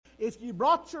if you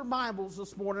brought your Bibles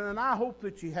this morning, and I hope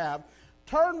that you have,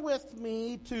 turn with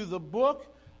me to the book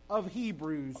of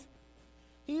Hebrews.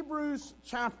 Hebrews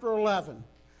chapter 11.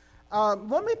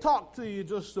 Let me talk to you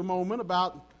just a moment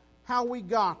about how we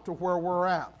got to where we're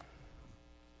at.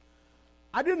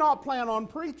 I did not plan on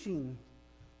preaching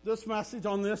this message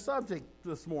on this subject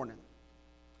this morning.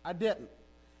 I didn't.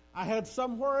 I had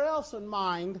somewhere else in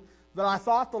mind that I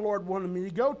thought the Lord wanted me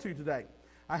to go to today.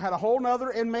 I had a whole nother,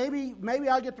 and maybe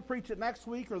I'll get to preach it next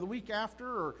week or the week after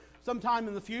or sometime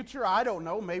in the future. I don't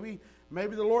know. Maybe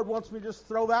the Lord wants me to just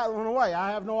throw that one away.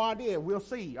 I have no idea. We'll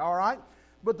see, all right?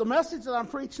 But the message that I'm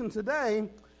preaching today,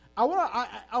 I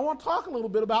want to talk a little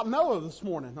bit about Noah this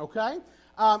morning, okay?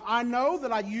 I know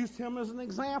that I used him as an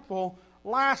example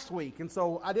last week, and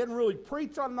so I didn't really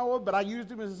preach on Noah, but I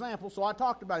used him as an example, so I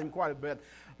talked about him quite a bit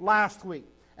last week.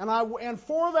 And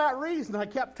for that reason, I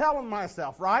kept telling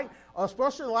myself, right,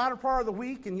 especially the latter part of the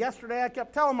week, and yesterday I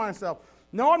kept telling myself,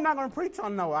 no, I'm not going to preach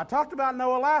on Noah. I talked about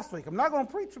Noah last week. I'm not going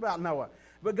to preach about Noah.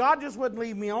 But God just wouldn't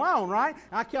leave me alone, right?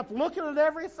 I kept looking at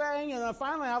everything, and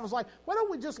finally I was like, why don't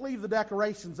we just leave the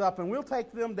decorations up, and we'll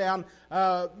take them down,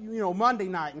 Monday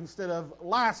night instead of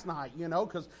last night,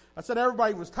 because I said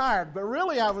everybody was tired. But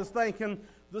really I was thinking,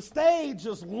 the stage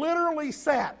is literally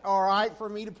set, all right, for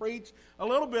me to preach a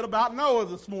little bit about Noah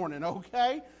this morning,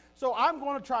 okay? So I'm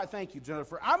going to try, thank you,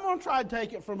 Jennifer. I'm going to try to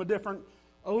take it from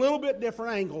a little bit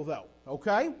different angle, though,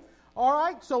 okay? All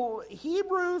right, so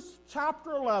Hebrews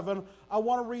chapter 11, I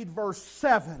want to read verse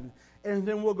 7, and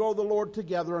then we'll go to the Lord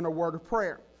together in a word of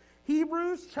prayer.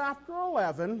 Hebrews chapter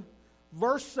 11,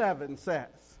 verse 7 says,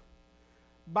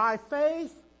 by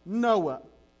faith Noah,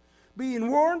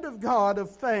 being warned of God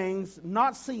of things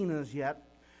not seen as yet,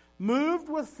 moved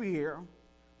with fear,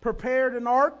 prepared an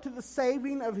ark to the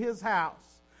saving of his house,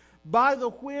 by the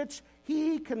which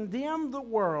he condemned the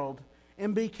world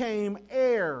and became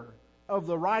heir of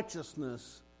the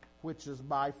righteousness which is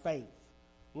by faith.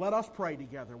 Let us pray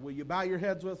together. Will you bow your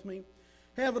heads with me?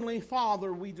 Heavenly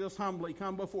Father, we just humbly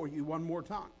come before you one more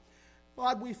time.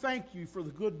 God, we thank you for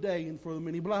the good day and for the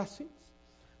many blessings.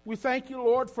 We thank you,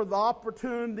 Lord, for the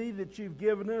opportunity that you've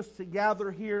given us to gather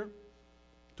here,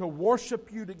 to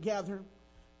worship you together,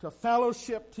 to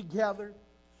fellowship together,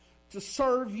 to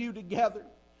serve you together.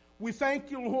 We thank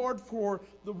you, Lord, for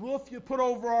the roof you put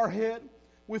over our head.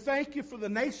 We thank you for the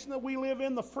nation that we live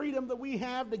in, the freedom that we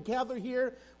have to gather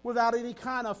here without any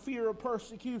kind of fear of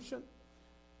persecution.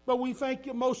 But we thank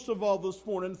you most of all this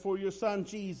morning for your Son,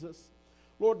 Jesus.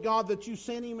 Lord God, that you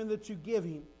sent him and that you give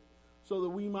him, so that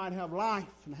we might have life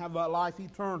and have that life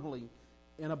eternally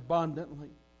and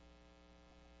abundantly.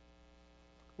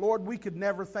 Lord, we could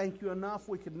never thank you enough.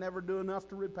 We could never do enough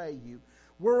to repay you.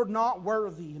 We're not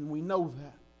worthy, and we know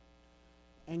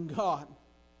that. And God,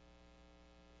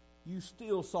 you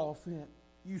still saw fit.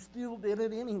 You still did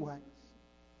it anyways.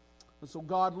 And so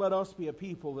God, let us be a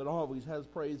people that always has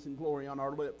praise and glory on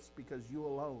our lips, because you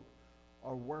alone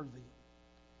are worthy.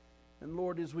 And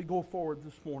Lord, as we go forward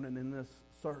this morning in this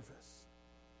service,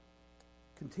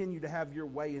 continue to have your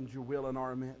way and your will in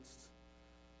our midst.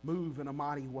 Move in a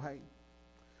mighty way.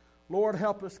 Lord,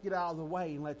 help us get out of the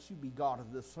way and let you be God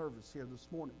of this service here this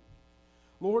morning.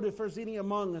 Lord, if there's any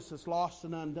among us that's lost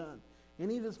and undone,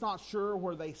 any that's not sure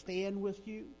where they stand with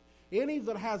you, any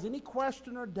that has any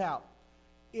question or doubt,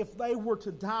 if they were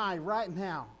to die right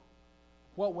now,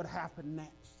 what would happen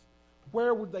next?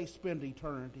 Where would they spend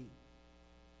eternity?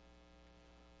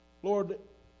 Lord,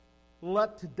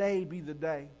 let today be the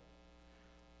day,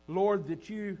 Lord, that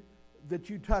you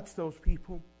touch those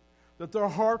people, that their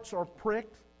hearts are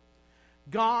pricked.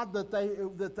 God, that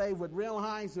they would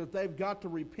realize that they've got to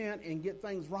repent and get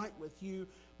things right with you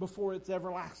before it's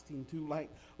everlasting too late.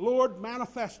 Lord,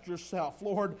 manifest yourself,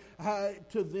 Lord,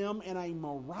 to them in a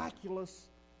miraculous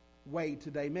way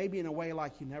today, maybe in a way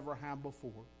like you never have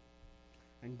before.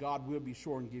 And God will be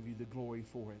sure and give you the glory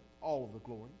for it, all of the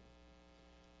glory.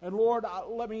 And Lord,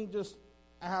 let me just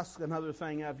ask another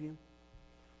thing of you.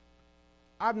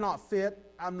 I'm not fit,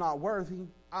 I'm not worthy,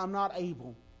 I'm not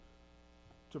able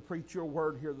to preach your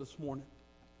word here this morning.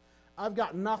 I've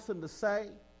got nothing to say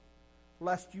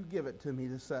lest you give it to me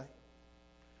to say.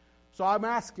 So I'm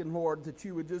asking, Lord, that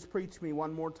you would just preach me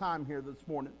one more time here this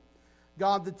morning.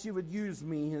 God, that you would use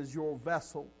me as your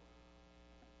vessel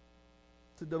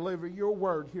to deliver your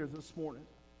word here this morning.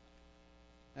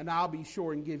 And I'll be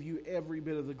sure and give you every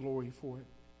bit of the glory for it.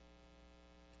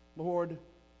 Lord,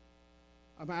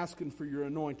 I'm asking for your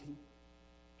anointing.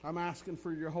 I'm asking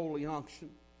for your holy unction.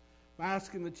 I'm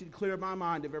asking that you'd clear my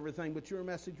mind of everything but your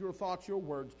message, your thoughts, your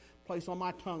words. Place on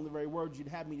my tongue the very words you'd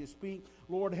have me to speak.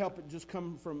 Lord, help it just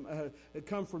come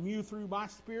from you through my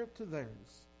spirit to theirs.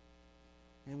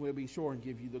 and we'll be sure and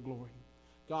give you the glory.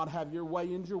 God, have your way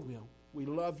and your will. We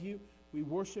love you. We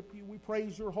worship you. We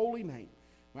praise your holy name.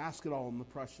 We ask it all in the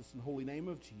precious and holy name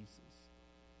of Jesus.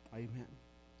 Amen.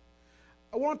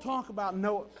 I want to talk about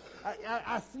Noah.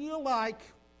 I feel like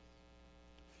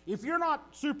if you're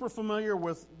not super familiar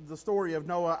with the story of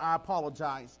Noah, I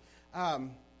apologize.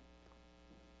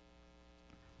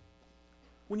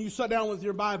 When you sit down with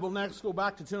your Bible next, go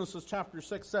back to Genesis chapter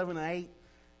 6, 7, and 8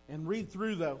 and read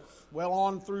through those. Well,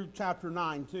 on through chapter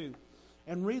 9 too.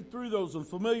 And read through those and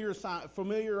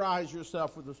familiarize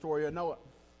yourself with the story of Noah.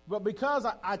 But because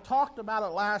I talked about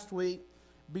it last week,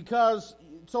 because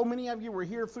so many of you were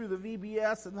here through the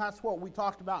VBS, and that's what we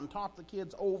talked about and taught the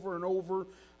kids over and over.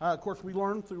 Of course, we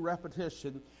learned through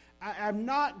repetition. I'm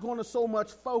not going to so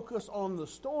much focus on the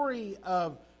story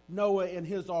of Noah and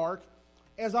his ark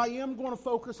as I am going to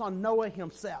focus on Noah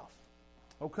himself.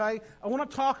 Okay? I want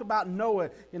to talk about Noah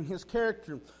and his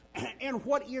character and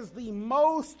what is the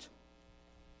most,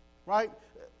 right,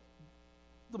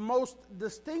 the most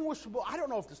distinguishable, I don't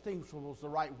know if distinguishable is the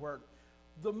right word,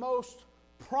 the most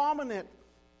prominent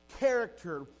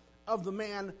character of the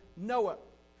man Noah.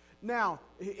 Now,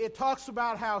 it talks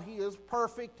about how he is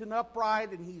perfect and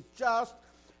upright and he's just.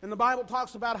 And the Bible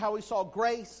talks about how he saw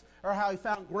grace, or how he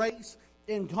found grace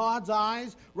in God's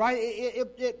eyes, right?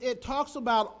 It talks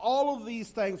about all of these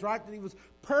things, right? That he was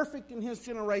perfect in his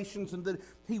generations and that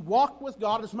he walked with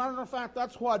God. As a matter of fact,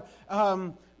 that's what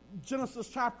Genesis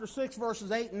chapter 6,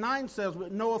 verses 8 and 9 says.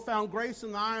 But Noah found grace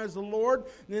in the eyes of the Lord.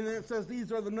 And then it says,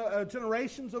 these are the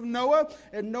generations of Noah.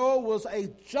 And Noah was a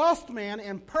just man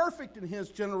and perfect in his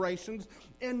generations.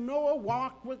 And Noah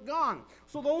walked with God.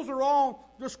 So those are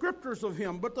all descriptors of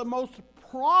him. But the most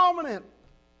prominent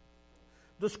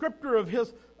descriptor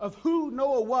of who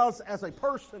Noah was as a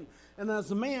person and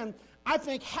as a man, I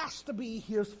think, has to be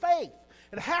his faith.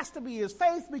 It has to be his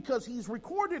faith because he's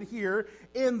recorded here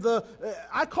in the,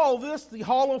 I call this the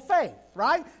Hall of Faith,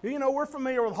 right? You know, we're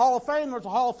familiar with Hall of Fame. There's a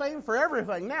Hall of Fame for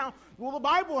everything. Now, well, the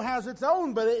Bible has its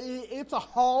own, but it's a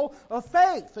Hall of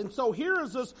Faith. And so here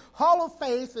is this Hall of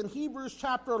Faith in Hebrews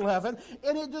chapter 11,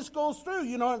 and it just goes through,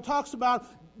 you know, it talks about,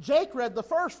 Jake read the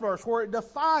first verse where it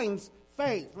defines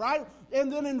faith, right?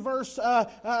 And then in verse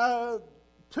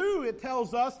 2, it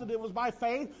tells us that it was by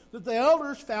faith that the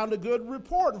elders found a good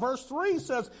report. Verse 3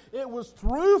 says it was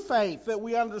through faith that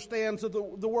we understand that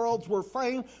the worlds were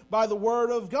framed by the word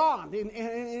of God. And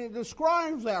it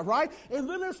describes that, right? And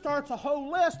then it starts a whole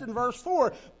list in verse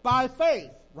 4. By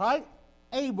faith, right?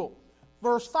 Abel.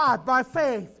 Verse 5, by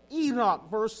faith, Enoch.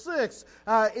 Verse 6,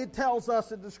 it tells us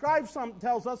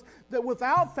that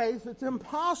without faith it's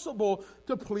impossible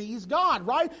to please God,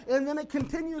 right? And then it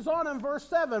continues on in verse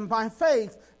 7, by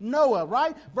faith, Noah,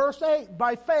 right? Verse 8,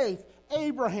 by faith,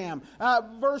 Abraham.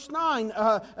 Verse 9,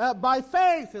 by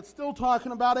faith, it's still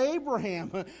talking about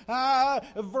Abraham.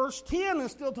 Verse 10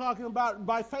 is still talking about,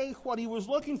 by faith, what he was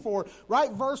looking for, right?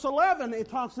 Verse 11, it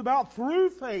talks about through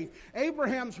faith.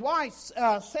 Abraham's wife,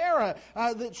 Sarah,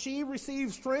 that she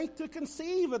received strength to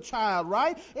conceive a child,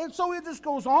 right? And so it just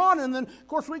goes on, and then, of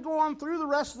course, we go on through the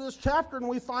rest of this chapter, and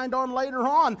we find on later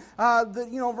on that,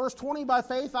 you know, verse 20, by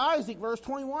faith, Isaac. Verse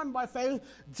 21, by faith,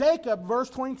 Jacob. Verse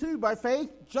 22, by faith,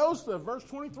 Joseph. Verse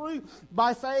 23,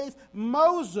 by faith,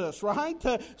 Moses, right?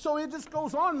 So it just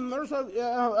goes on, and there's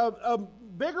a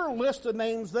bigger list of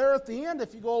names there at the end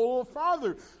if you go a little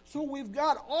farther. So we've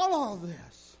got all of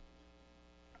this.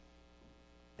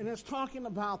 And it's talking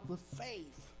about the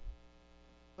faith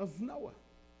of Noah,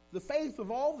 the faith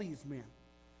of all these men.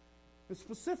 And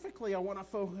specifically, I want to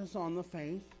focus on the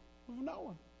faith of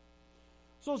Noah.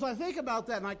 So as I think about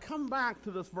that, and I come back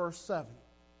to this verse 7,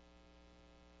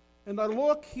 and I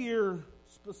look here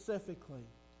specifically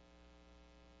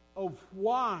of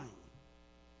why,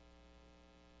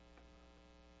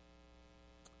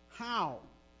 how,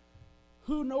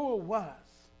 who Noah was,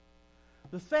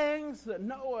 the things that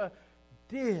Noah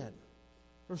did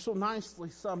are so nicely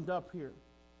summed up here.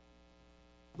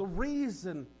 The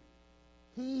reason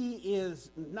he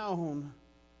is known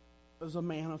as a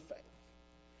man of faith.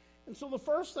 And so the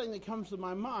first thing that comes to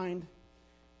my mind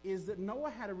is that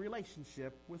Noah had a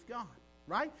relationship with God,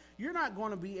 right? You're not going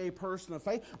to be a person of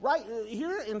faith. Right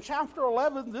here in chapter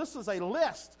 11, this is a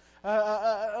list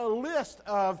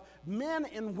of men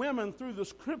and women through the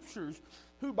scriptures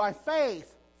who by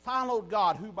faith followed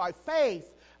God, who by faith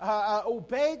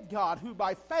obeyed God, who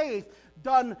by faith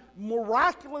done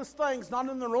miraculous things, not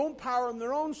in their own power and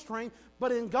their own strength,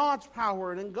 but in God's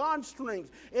power and in God's strength.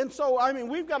 And so, I mean,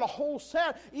 we've got a whole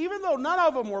set, even though none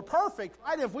of them were perfect,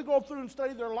 right? If we go through and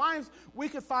study their lives, we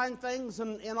could find things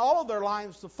in all of their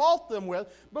lives to fault them with,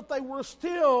 but they were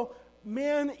still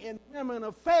men and women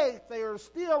of faith. They are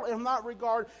still, in that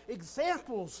regard,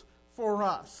 examples for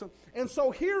us. And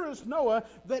so here is Noah,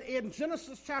 that in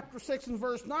Genesis chapter 6 and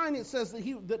verse 9, it says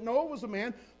that Noah was a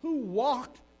man who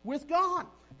walked with God.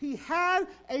 He had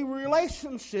a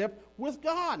relationship with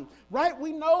God, right?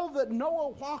 We know that Noah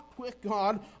walked with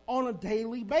God on a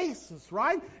daily basis,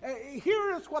 right?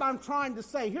 Here is what I'm trying to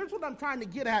say. Here's what I'm trying to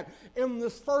get at in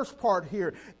this first part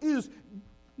here, is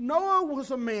Noah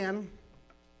was a man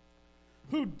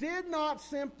who did not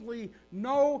simply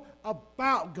know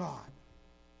about God.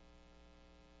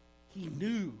 He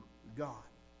knew God,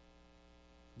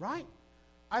 right?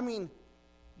 I mean,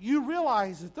 you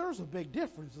realize that there's a big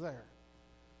difference there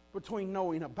between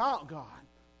knowing about God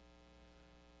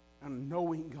and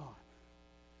knowing God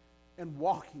and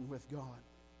walking with God,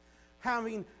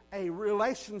 having a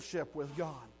relationship with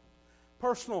God,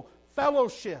 personal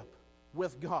fellowship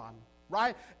with God,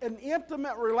 right? An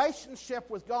intimate relationship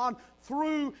with God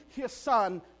through His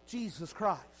Son, Jesus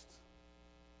Christ.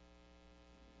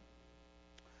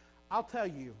 I'll tell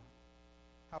you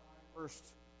how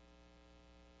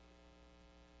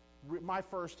my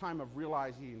first time of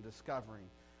realizing and discovering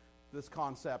this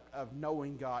concept of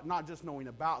knowing God, not just knowing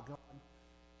about God,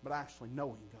 but actually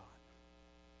knowing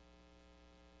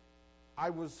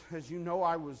God. As you know,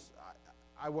 I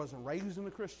wasn't raised in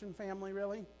a Christian family,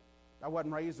 really. I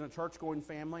wasn't raised in a church-going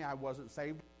family. I wasn't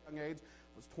saved at a young age.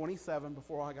 I was 27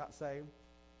 before I got saved.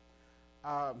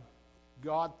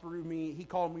 God, through me, He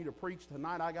called me to preach the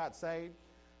night I got saved.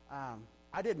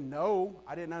 I didn't know.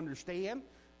 I didn't understand.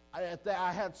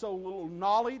 I had so little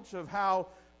knowledge of how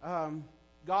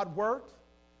God worked.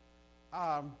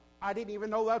 I didn't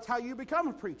even know that's how you become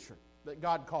a preacher, that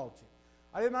God called you.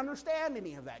 I didn't understand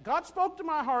any of that. God spoke to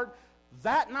my heart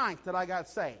that night that I got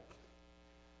saved.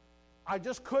 I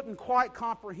just couldn't quite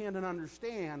comprehend and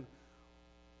understand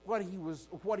what he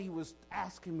was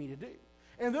asking me to do.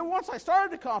 And then once I started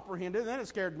to comprehend it, then it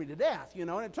scared me to death, and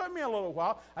it took me a little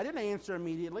while. I didn't answer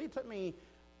immediately. It took me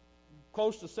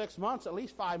close to 6 months, at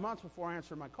least 5 months before I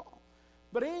answered my call.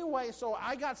 But anyway, so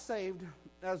I got saved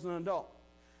as an adult.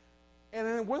 And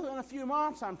then within a few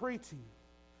months, I'm preaching.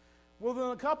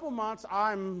 Within a couple months,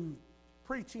 I'm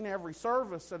preaching every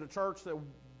service at a church that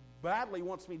badly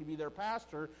wants me to be their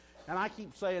pastor. And I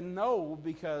keep saying no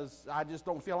because I just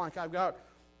don't feel like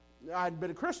I'd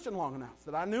been a Christian long enough,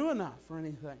 that I knew enough for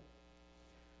anything.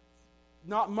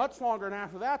 Not much longer than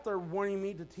after that, they're wanting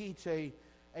me to teach a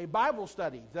Bible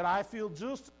study that I feel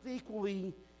just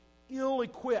equally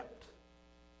ill-equipped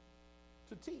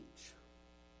to teach.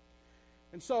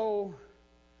 And so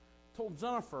I told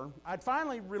Jennifer, I'd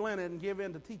finally relented and give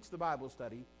in to teach the Bible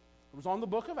study. It was on the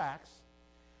book of Acts.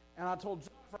 And I told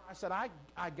Jennifer, I said, I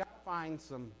got to find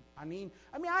some,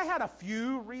 I had a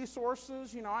few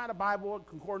resources. I had a Bible, a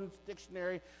concordance,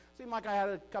 dictionary. Seemed like I had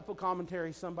a couple of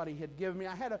commentaries somebody had given me.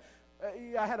 I had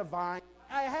a Vine.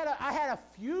 I had a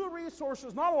few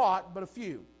resources, not a lot, but a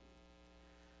few.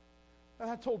 And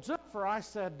I told Jennifer, I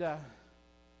said,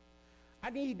 I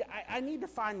need to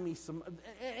find me some.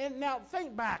 And now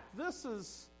think back.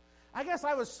 I guess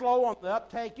I was slow on the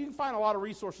uptake. You can find a lot of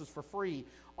resources for free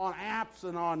on apps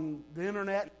and on the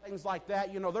internet and things like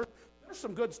that. There's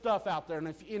some good stuff out there.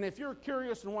 And if you're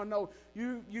curious and want to know,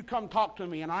 you come talk to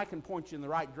me and I can point you in the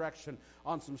right direction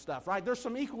on some stuff, right? There's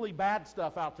some equally bad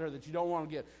stuff out there that you don't want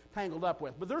to get tangled up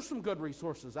with. But there's some good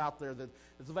resources out there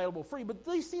that's available free. But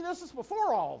you see, this is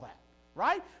before all that,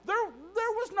 right? There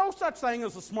was no such thing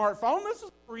as a smartphone. This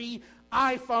is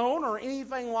pre-iPhone or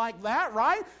anything like that,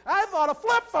 right? I thought a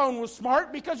flip phone was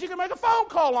smart because you can make a phone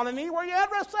call on it anywhere you had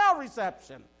cell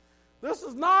reception. This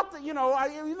is not it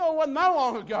wasn't that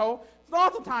long ago. It's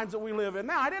not the times that we live in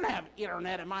now. I didn't have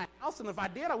internet in my house, and if I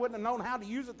did, I wouldn't have known how to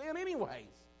use it then anyways.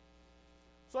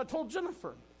 So I told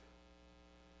Jennifer,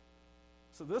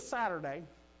 so this Saturday,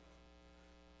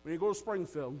 we need to go to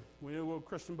Springfield. We need to go to a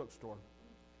Christian bookstore.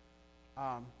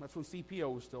 That's when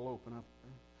CPO was still open up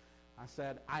there. I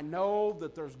said, I know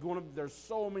that there's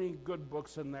so many good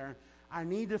books in there. I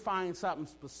need to find something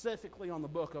specifically on the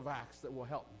book of Acts that will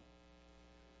help me.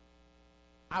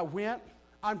 I went.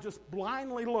 I'm just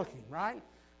blindly looking, right?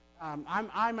 I'm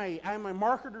a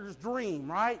marketer's dream,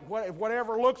 right?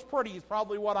 Whatever looks pretty is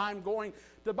probably what I'm going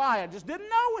to buy. I just didn't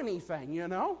know anything,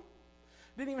 Didn't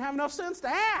even have enough sense to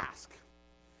ask.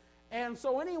 And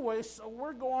so anyway,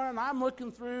 we're going, and I'm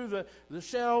looking through the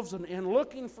shelves and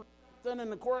looking for something.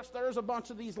 And, of course, there's a bunch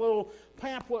of these little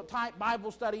pamphlet-type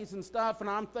Bible studies and stuff. And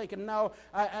I'm thinking, no,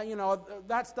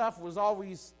 that stuff was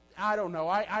always, I don't know.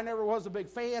 I never was a big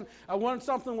fan. I wanted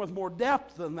something with more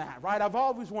depth than that, right? I've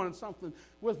always wanted something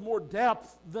with more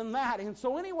depth than that. And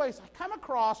so anyways,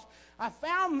 I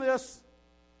found this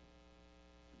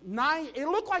it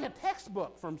looked like a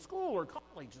textbook from school or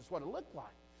college is what it looked like.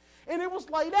 And it was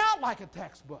laid out like a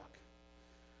textbook.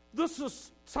 This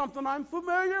is something I'm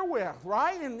familiar with,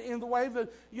 right? In the way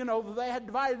that, they had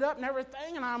divided up and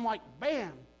everything. And I'm like,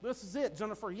 bam, this is it,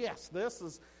 Jennifer. Yes,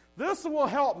 this will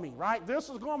help me, right? This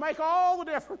is going to make all the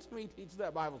difference to me teaching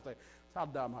that Bible study. That's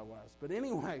how dumb I was. But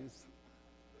anyways,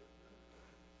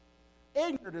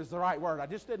 ignorant is the right word. I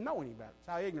just didn't know any better.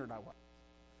 That's how ignorant I was.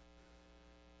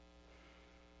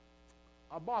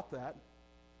 I bought that.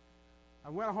 I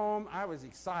went home. I was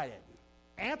excited.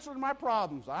 Answered my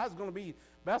problems. I was going to be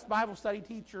best Bible study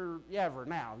teacher ever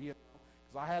now, because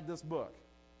I had this book.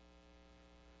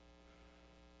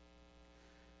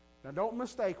 Now, don't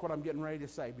mistake what I'm getting ready to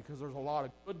say, because there's a lot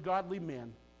of good, godly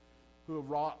men who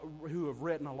have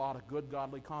written a lot of good,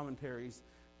 godly commentaries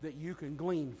that you can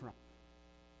glean from.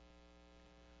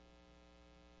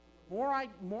 The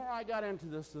more I got into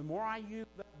this, the more I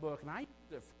used that book, and I used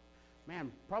it,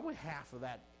 probably half of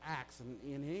that Acts, and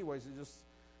in any ways, it just,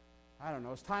 I don't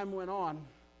know, as time went on,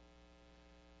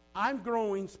 I'm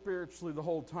growing spiritually the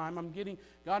whole time.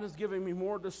 God is giving me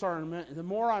more discernment, and the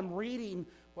more I'm reading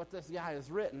what this guy has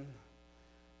written,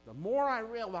 the more I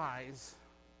realize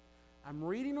I'm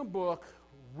reading a book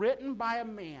written by a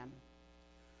man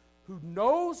who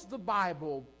knows the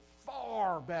Bible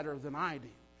far better than I do.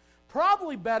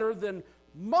 Probably better than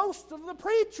most of the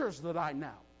preachers that I know.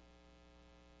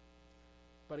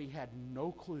 But he had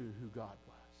no clue who God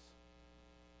was.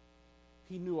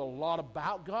 He knew a lot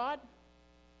about God,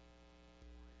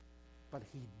 but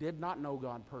he did not know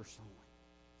God personally.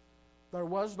 There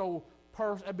was no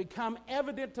person. It became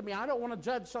evident to me. I don't want to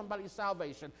judge somebody's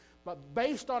salvation, but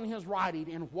based on his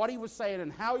writing and what he was saying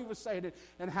and how he was saying it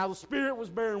and how the Spirit was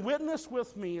bearing witness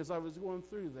with me as I was going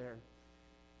through there,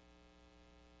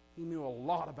 he knew a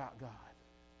lot about God,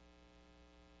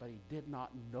 but he did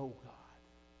not know God.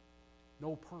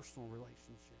 No personal relationship.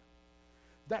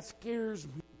 That scares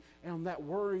me and that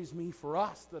worries me for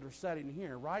us that are sitting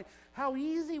here, right? How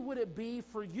easy would it be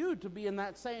for you to be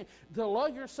to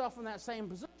lug yourself in that same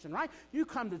position, right? You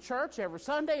come to church every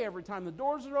Sunday, every time the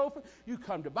doors are open. You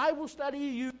come to Bible study.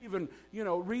 You even,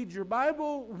 read your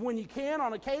Bible when you can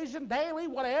on occasion, daily,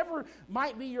 whatever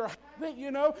might be your habit,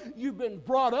 You've been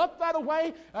brought up that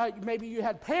way. Maybe you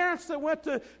had parents that went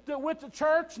to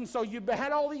church, and so you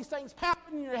had all these things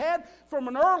happen in your head from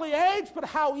an early age, but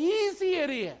how easy it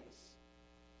is.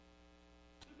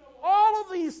 All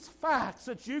of these facts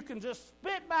that you can just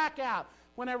spit back out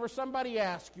whenever somebody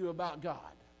asks you about God,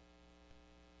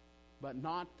 but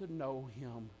not to know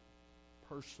him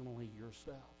personally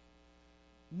yourself,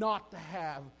 not to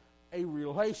have a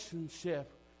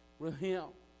relationship with him,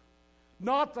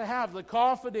 not to have the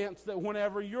confidence that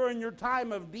whenever you're in your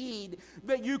time of need,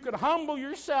 that you can humble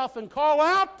yourself and call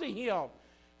out to him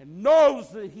and knows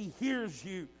that he hears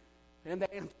you and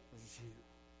answers you.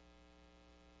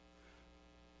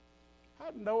 How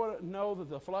did Noah know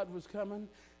that the flood was coming?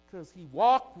 Because he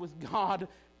walked with God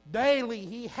daily.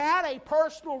 He had a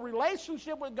personal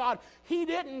relationship with God. He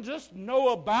didn't just know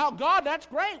about God. That's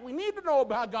great. We need to know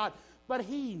about God. But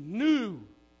he knew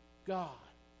God.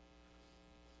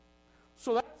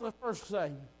 So that's the first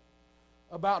thing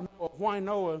about Noah, why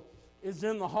Noah is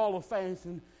in the Hall of Faith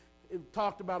and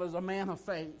talked about as a man of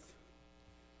faith.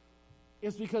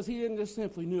 It's because he didn't just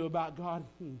simply knew about God.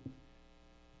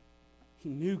 He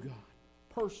knew God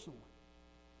personally.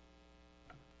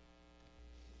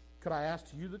 Could I ask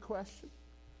you the question?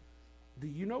 Do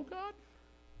you know God?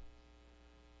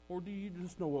 Or do you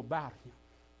just know about him?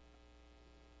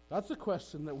 That's a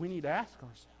question that we need to ask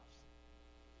ourselves.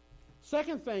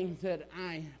 Second thing that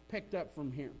I picked up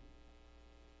from here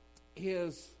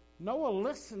is Noah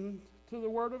listened to the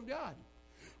word of God.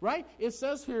 Right? It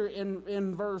says here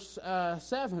in verse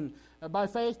 7, by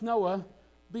faith Noah,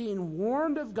 being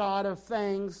warned of God of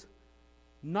things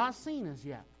not seen as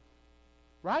yet.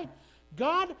 Right?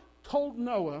 God told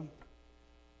Noah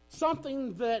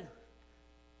something that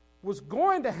was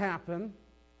going to happen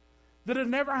that had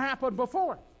never happened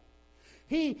before.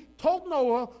 He told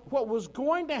Noah what was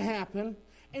going to happen,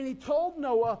 and he told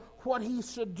Noah what he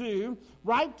should do,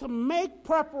 right, to make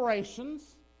preparations.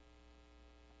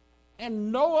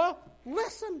 And Noah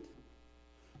listened.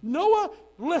 Noah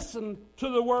listened to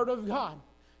the word of God.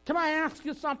 Can I ask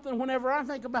you something whenever I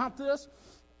think about this?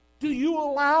 Do you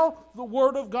allow the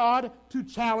word of God to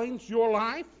challenge your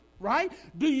life? Right?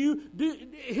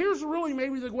 Here's really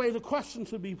maybe the way the question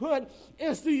should be put,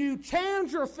 is do you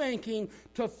change your thinking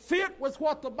to fit with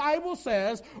what the Bible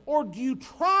says, or do you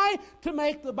try to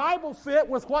make the Bible fit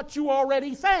with what you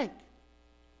already think?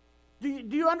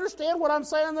 Do you understand what I'm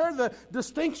saying there? The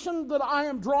distinction that I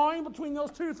am drawing between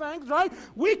those two things, right?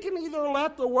 We can either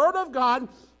let the Word of God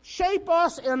shape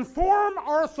us, inform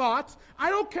our thoughts.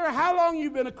 I don't care how long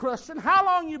you've been a Christian, how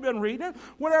long you've been reading,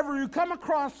 whenever you come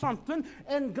across something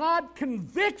and God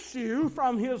convicts you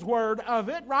from His Word of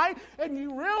it, right? And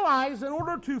you realize in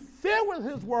order to fit with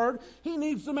His Word, you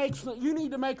need to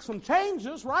make some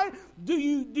changes, right? Do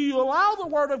you allow the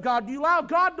Word of God, do you allow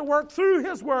God to work through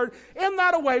His Word in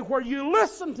that way where you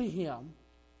listen to Him?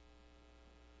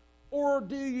 Or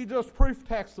do you just proof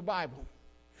text the Bible?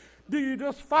 Do you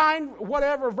just find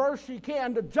whatever verse you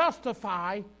can to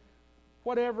justify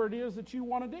whatever it is that you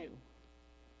want to do?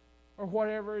 Or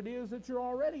whatever it is that you're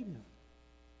already doing?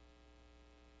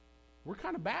 We're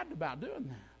kind of bad about doing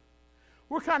that.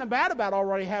 We're kind of bad about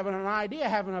already having an idea,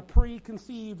 having a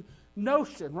preconceived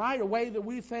notion, right? A way that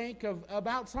we think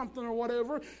about something or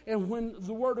whatever. And when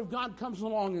the Word of God comes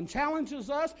along and challenges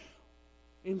us,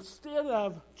 instead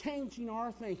of changing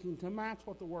our thinking to match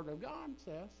what the Word of God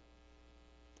says,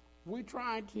 we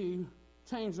try to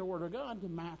change the Word of God to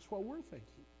match what we're thinking.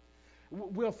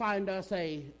 We'll find us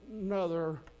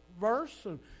another verse,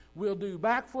 and we'll do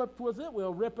backflips with it.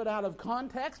 We'll rip it out of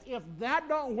context. If that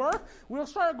don't work, we'll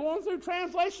start going through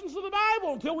translations of the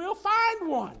Bible until we'll find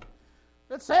one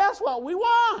that says what we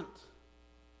want.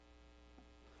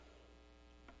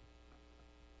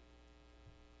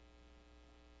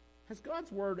 Has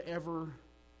God's Word ever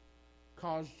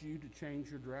caused you to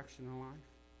change your direction in life?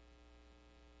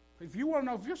 If you want to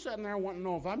know, if you're sitting there wanting to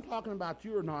know if I'm talking about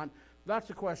you or not,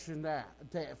 that's a question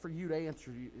for you to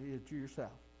answer to yourself.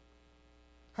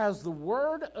 Has the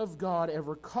Word of God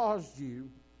ever caused you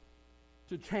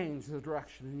to change the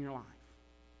direction in your life?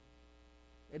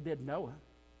 It did Noah.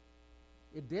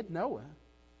 It did Noah.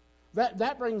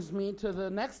 That brings me to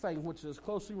the next thing, which is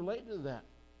closely related to that.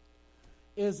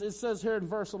 It says here in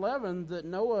verse 11 that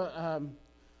Noah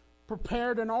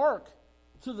prepared an ark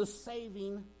to the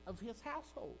saving of his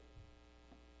household.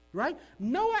 Right?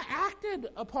 Noah acted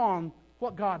upon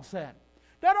what God said.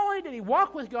 Not only did he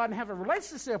walk with God and have a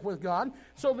relationship with God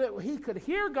so that he could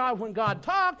hear God when God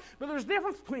talked, but there's a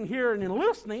difference between hearing and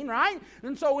listening, right?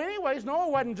 And so anyways, Noah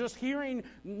wasn't just hearing,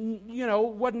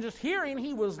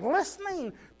 he was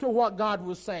listening to what God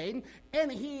was saying, and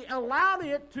he allowed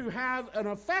it to have an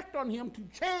effect on him to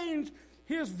change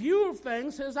his view of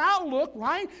things, his outlook,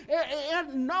 right?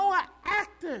 And Noah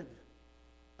acted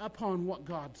upon what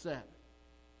God said.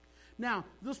 Now,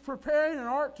 this preparing an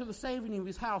ark to the saving of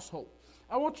his household.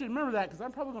 I want you to remember that because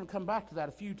I'm probably going to come back to that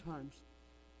a few times.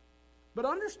 But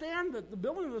understand that the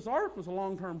building of this ark was a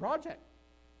long-term project.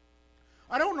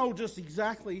 I don't know just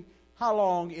exactly how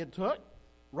long it took,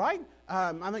 right?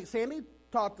 I think Sandy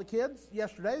taught the kids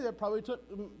yesterday that it probably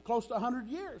took close to 100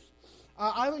 years.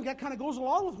 I think that kind of goes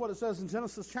along with what it says in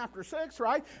Genesis chapter 6,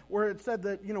 right? Where it said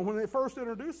that, when they first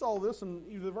introduced all this in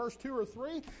either verse 2 or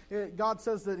 3, God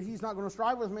says that He's not going to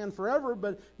strive with men forever,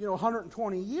 but,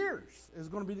 120 years is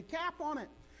going to be the cap on it.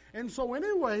 And so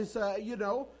anyways,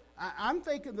 I'm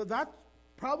thinking that that's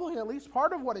probably at least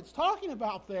part of what it's talking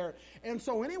about there. And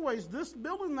so anyways, this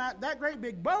building that great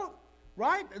big boat,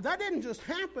 right? That didn't just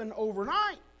happen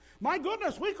overnight. My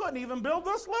goodness, we couldn't even build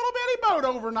this little bitty boat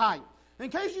overnight. In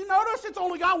case you notice, it's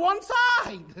only got one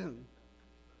side.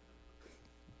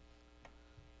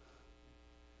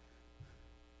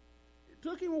 It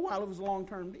took him a while. It was a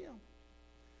long-term deal.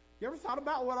 You ever thought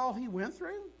about what all he went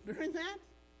through during that?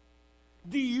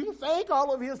 Do you think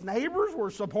all of his neighbors were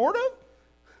supportive?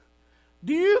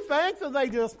 Do you think that they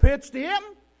just pitched in?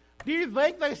 Do you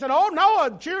think they said, oh,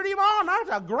 Noah, cheered him on?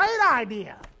 That's a great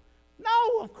idea.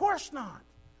 No, of course not.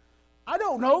 I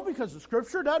don't know because the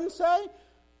Scripture doesn't say.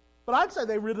 But I'd say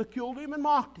they ridiculed him and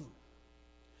mocked him.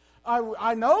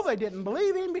 I know they didn't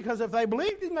believe him because if they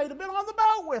believed him, they'd have been on the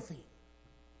boat with him.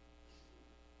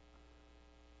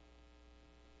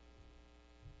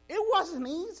 It wasn't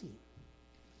easy.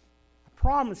 I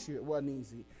promise you it wasn't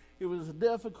easy. It was a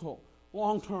difficult,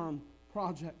 long-term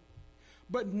project.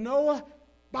 But Noah,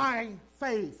 by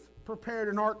faith, prepared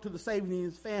an ark to the saving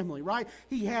of his family, right?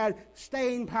 He had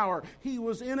staying power. He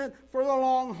was in it for the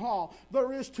long haul.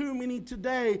 There is too many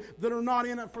today that are not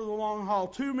in it for the long haul.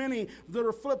 Too many that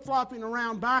are flip-flopping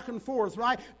around back and forth,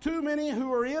 right? Too many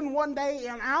who are in one day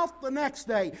and out the next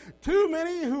day. Too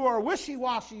many who are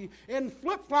wishy-washy and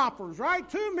flip-floppers, right?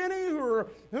 Too many who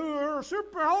are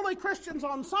super holy Christians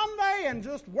on Sunday and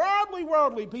just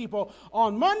worldly people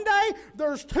on Monday.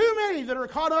 There's too many that are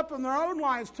caught up in their own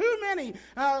lives. Too many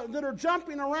that are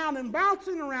jumping around and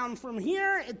bouncing around from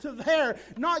here to there,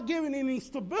 not giving any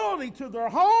stability to their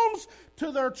homes,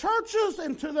 to their churches,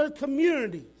 and to their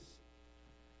communities.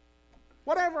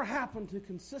 Whatever happened to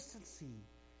consistency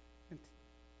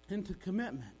and to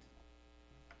commitment?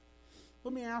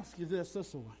 Let me ask you this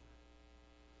way.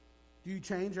 Do you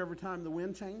change every time the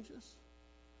wind changes?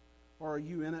 Or are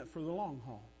you in it for the long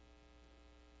haul?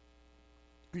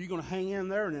 Are you going to hang in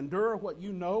there and endure what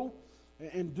you know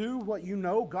and do what you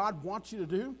know God wants you to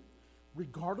do,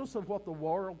 regardless of what the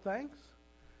world thinks?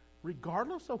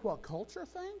 Regardless of what culture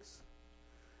thinks?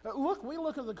 We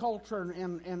look at the culture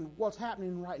and what's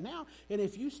happening right now, and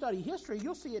if you study history,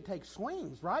 you'll see it takes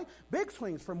swings, right? Big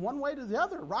swings from one way to the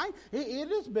other, right?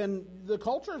 The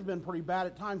culture has been pretty bad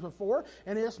at times before,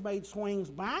 and it's made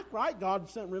swings back, right? God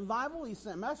sent revival, He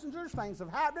sent messengers, things have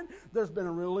happened. There's been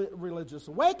a religious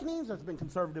awakenings, there's been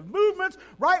conservative movements,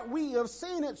 right? We have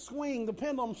seen it swing, the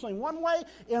pendulum swing one way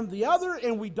and the other,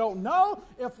 and we don't know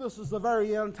if this is the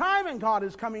very end time and God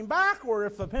is coming back, or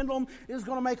if the pendulum is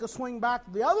going to make a swing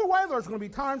back the other way. There's going to be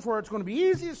times where it's going to be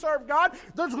easy to serve God.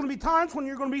 There's going to be times when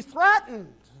you're going to be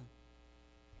threatened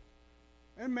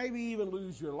and maybe even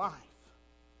lose your life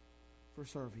for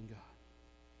serving God.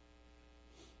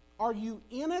 Are you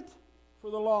in it for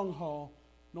the long haul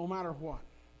no matter what?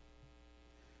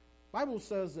 The Bible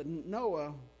says that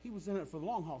Noah, he was in it for the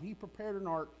long haul. He prepared an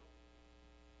ark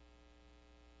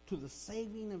to the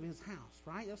saving of his house,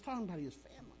 right? That's talking about his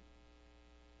family.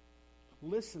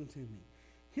 Listen to me.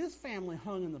 His family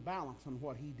hung in the balance on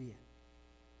what he did.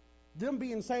 Them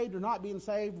being saved or not being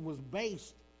saved was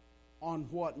based on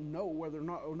whether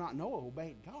or not Noah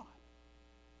obeyed God.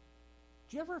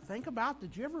 Did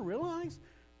you ever realize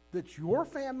that your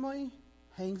family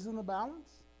hangs in the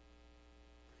balance?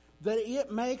 That it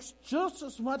makes just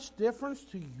as much difference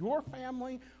to your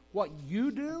family what you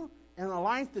do and the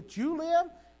life that you live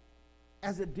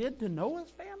as it did to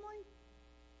Noah's family?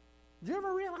 Did you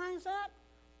ever realize that?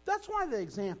 That's why the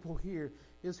example here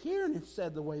is here and it's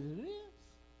said the way that it is.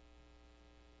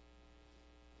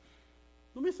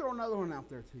 Let me throw another one out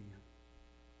there to you.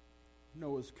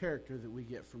 Noah's character that we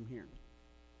get from here.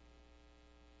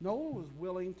 Noah was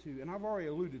willing to, and I've already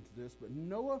alluded to this, but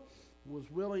Noah was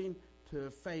willing to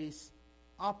face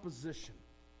opposition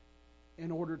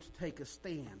in order to take a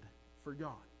stand for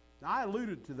God. Now, I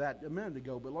alluded to that a minute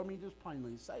ago, but let me just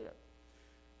plainly say it.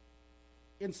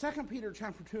 In 2 Peter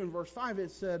chapter 2 and verse 5,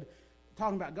 it said,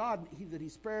 talking about God, that He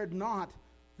spared not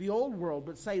the old world,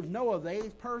 but saved Noah, the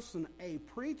eighth person, a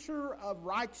preacher of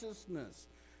righteousness,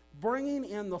 bringing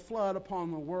in the flood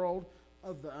upon the world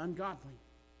of the ungodly.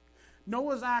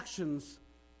 Noah's actions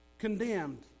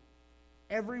condemned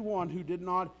everyone who did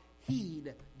not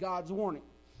heed God's warning.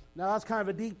 Now, that's kind of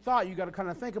a deep thought. You've got to kind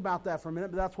of think about that for a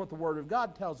minute, but that's what the Word of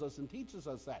God tells us and teaches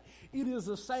us that. It is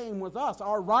the same with us.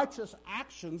 Our righteous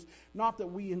actions, not that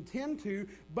we intend to,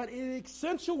 but it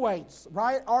accentuates,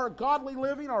 right? Our godly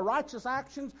living, our righteous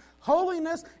actions,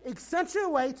 holiness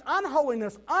accentuates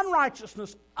unholiness,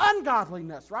 unrighteousness,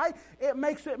 ungodliness, right? It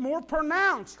makes it more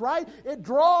pronounced, right? It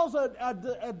draws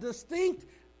a distinction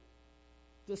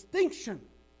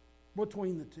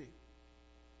between the two.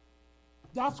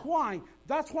 That's why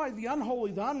the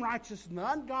unholy, the unrighteous, and the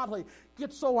ungodly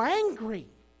get so angry.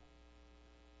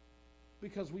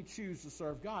 Because we choose to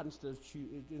serve God instead of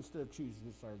choosing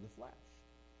to serve the flesh.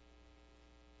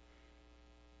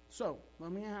 So,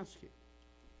 let me ask you.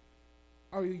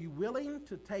 Are you willing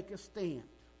to take a stand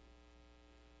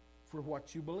for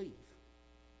what you believe?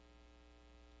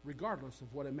 Regardless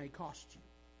of what it may cost you.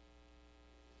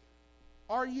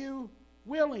 Are you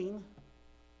willing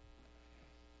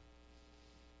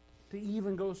to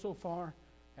even go so far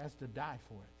as to die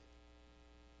for it?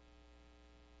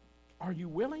 Are you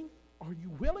willing? Are you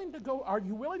willing to go? Are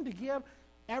you willing to give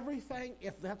everything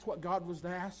if that's what God was to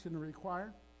ask and to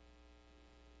require?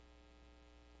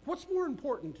 What's more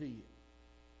important to you?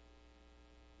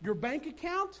 Your bank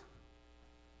account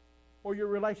or your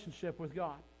relationship with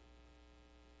God?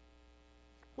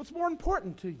 What's more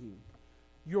important to you?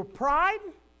 Your pride,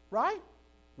 right?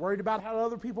 Worried about how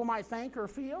other people might think or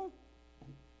feel?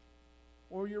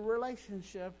 Or your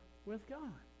relationship with God?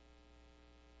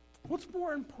 What's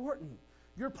more important?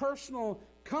 Your personal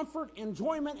comfort,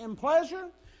 enjoyment, and pleasure?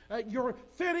 Your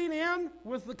fitting in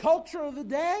with the culture of the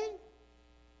day?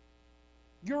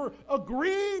 You're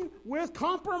agreeing with,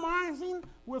 compromising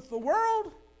with the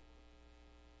world?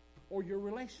 Or your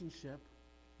relationship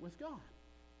with God?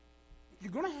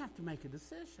 You're going to have to make a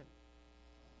decision.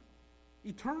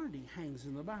 Eternity hangs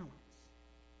in the balance.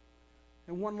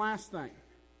 And one last thing.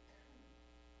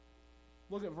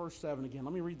 Look at verse 7 again.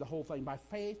 Let me read the whole thing. By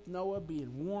faith, Noah,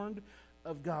 being warned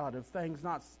of God of things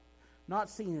not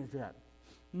seen as yet,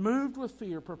 moved with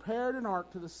fear, prepared an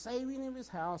ark to the saving of his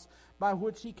house, by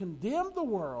which he condemned the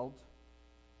world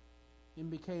and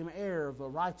became heir of the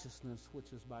righteousness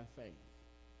which is by faith.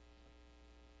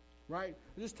 Right?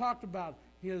 I just talked about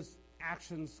his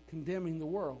actions condemning the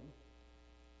world.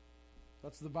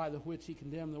 That's the by the which he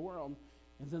condemned the world.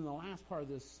 And then the last part of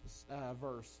this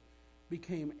verse,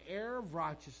 became heir of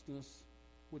righteousness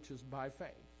which is by faith.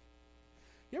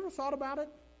 You ever thought about it?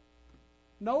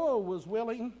 Noah was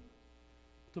willing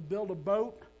to build a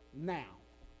boat now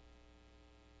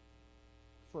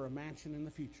for a mansion in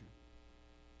the future.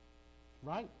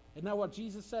 Right? Isn't that what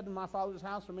Jesus said? In my Father's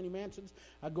house are many mansions.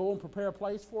 I go and prepare a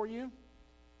place for you.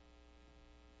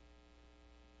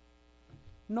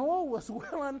 Noah was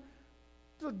willing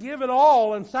to give it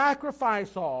all and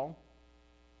sacrifice all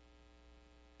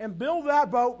and build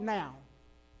that boat now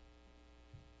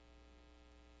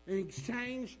in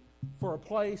exchange for a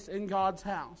place in God's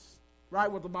house.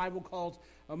 Right? What the Bible calls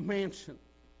a mansion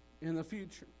in the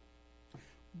future.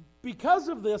 Because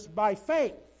of this, by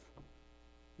faith,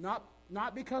 not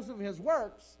because of his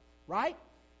works, right?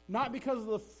 Not because of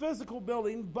the physical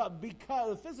building, but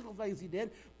because of the physical things he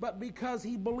did, but because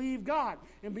he believed God.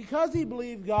 And because he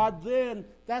believed God, then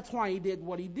that's why he did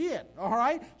what he did. All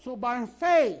right? So by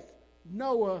faith,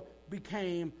 Noah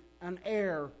became an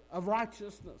heir of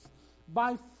righteousness.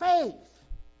 By faith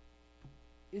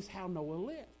is how Noah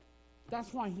lived.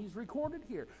 That's why he's recorded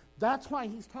here. That's why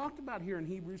he's talked about here in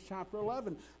Hebrews chapter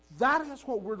 11. That is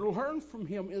what we're to learn from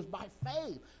him, is by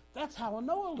faith. That's how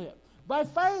Noah lived. By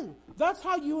faith. That's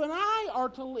how you and I are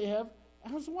to live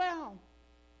as well.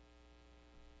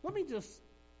 Let me just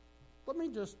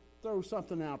throw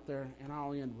something out there, and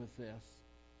I'll end with this.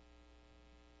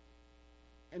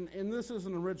 And this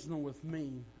isn't original with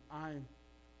me. I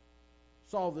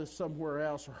saw this somewhere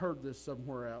else or heard this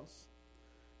somewhere else.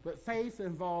 But faith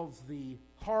involves the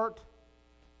heart,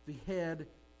 the head,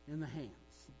 and the hands.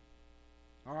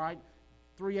 All right?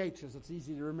 3 H's. It's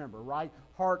easy to remember, right?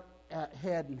 Heart,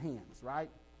 head, and hands, right?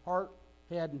 Heart,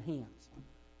 head, and hands.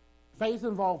 Faith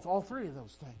involves all 3 of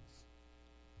those things.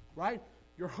 Right?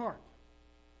 Your heart.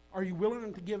 Are you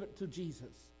willing to give it to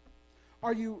Jesus?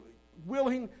 Are you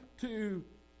willing to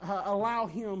allow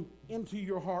him into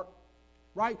your heart?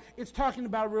 Right? It's talking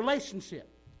about a relationship.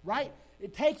 Right?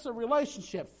 It takes a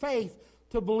relationship, faith,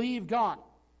 to believe God.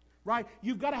 Right?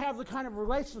 You've got to have the kind of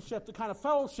relationship, the kind of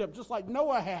fellowship, just like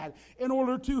Noah had, in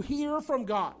order to hear from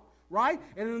God. Right?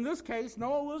 And in this case,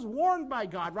 Noah was warned by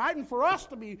God. Right? And for us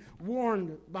to be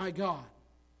warned by God.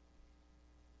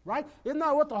 Right? Isn't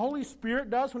that what the Holy Spirit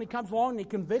does when he comes along and he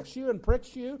convicts you and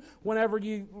pricks you whenever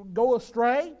you go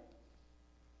astray?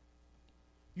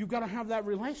 You've got to have that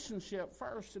relationship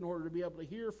first in order to be able to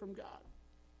hear from God.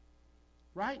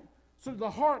 Right? So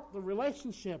the heart, the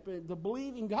relationship, the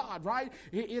believing God, right?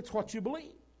 It's what you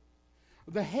believe.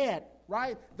 The head,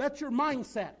 right? That's your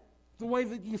mindset. The way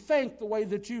that you think, the way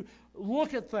that you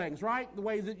look at things, right? The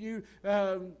way that you,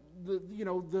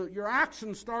 your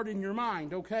actions start in your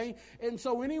mind, okay? And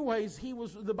so anyways,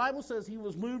 the Bible says he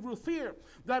was moved with fear.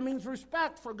 That means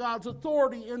respect for God's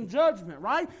authority and judgment,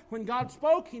 right? When God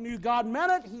spoke, he knew God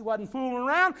meant it. He wasn't fooling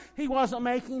around. He wasn't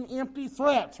making empty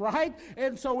threats, right?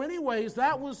 And so anyways,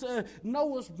 that was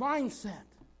Noah's mindset.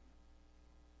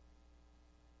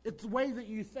 It's the way that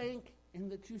you think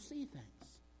and that you see things.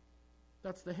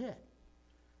 That's the head.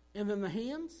 And then the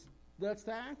hands, that's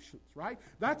the actions, right?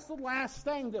 That's the last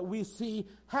thing that we see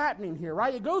happening here,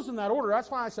 right? It goes in that order. That's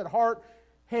why I said heart,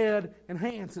 head, and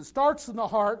hands. It starts in the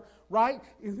heart, right?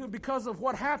 And because of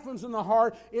what happens in the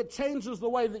heart, it changes the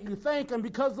way that you think. And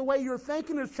because the way your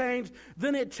thinking is changed,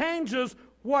 then it changes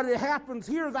what happens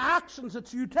here, the actions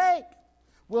that you take.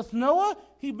 With Noah,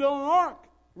 he built an ark.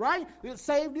 Right? It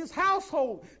saved his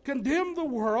household, condemned the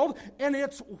world, and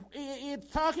it's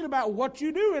talking about what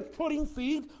you do. It's putting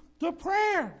feet to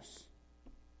prayers.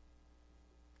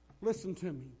 Listen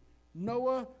to me.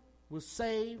 Noah was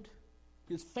saved,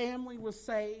 his family was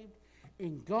saved,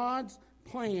 and God's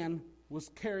plan was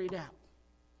carried out.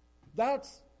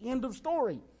 That's end of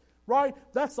story, right?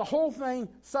 That's the whole thing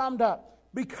summed up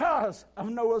because of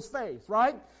Noah's faith,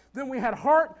 right? Then we had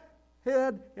heart,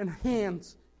 head, and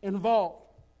hands involved.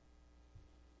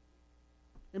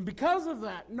 And because of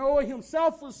that, Noah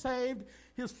himself was saved,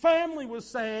 his family was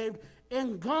saved,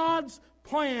 and God's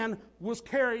plan was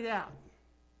carried out.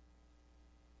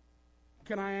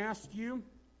 Can I ask you,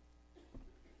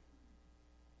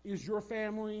 is your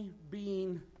family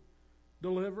being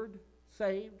delivered,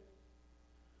 saved,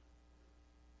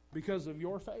 because of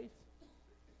your faith?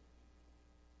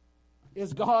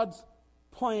 Is God's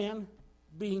plan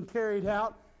being carried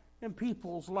out in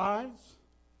people's lives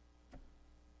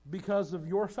because of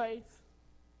your faith?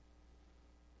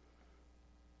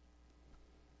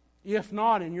 If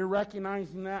not, and you're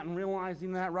recognizing that and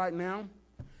realizing that right now,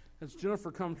 as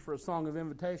Jennifer comes for a song of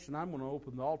invitation, I'm going to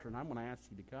open the altar and I'm going to ask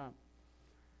you to come.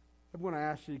 I'm going to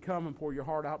ask you to come and pour your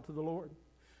heart out to the Lord.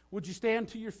 Would you stand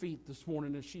to your feet this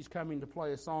morning as she's coming to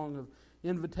play a song of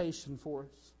invitation for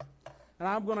us? And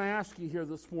I'm going to ask you here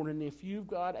this morning, if you've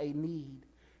got a need,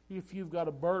 if you've got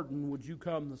a burden, would you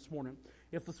come this morning?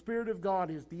 If the Spirit of God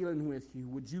is dealing with you,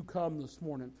 would you come this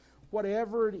morning?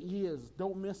 Whatever it is,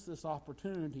 don't miss this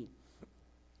opportunity.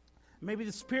 Maybe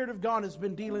the Spirit of God has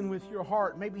been dealing with your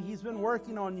heart. Maybe He's been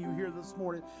working on you here this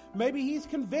morning. Maybe He's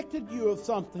convicted you of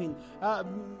something.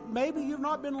 Maybe you've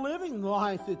not been living the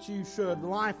life that you should, the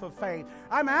life of faith.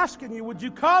 I'm asking you, would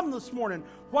you come this morning?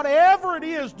 Whatever it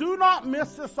is, do not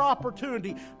miss this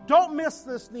opportunity. Don't miss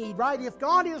this need, right? If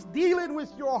God is dealing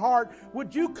with your heart,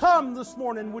 would you come this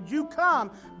morning? Would you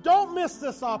come? Don't miss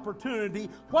this opportunity.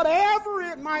 Whatever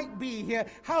it might be,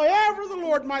 however the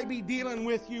Lord might be dealing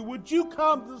with you, would you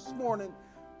come this morning?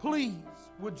 Please,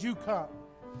 would you come?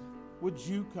 Would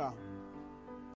you come?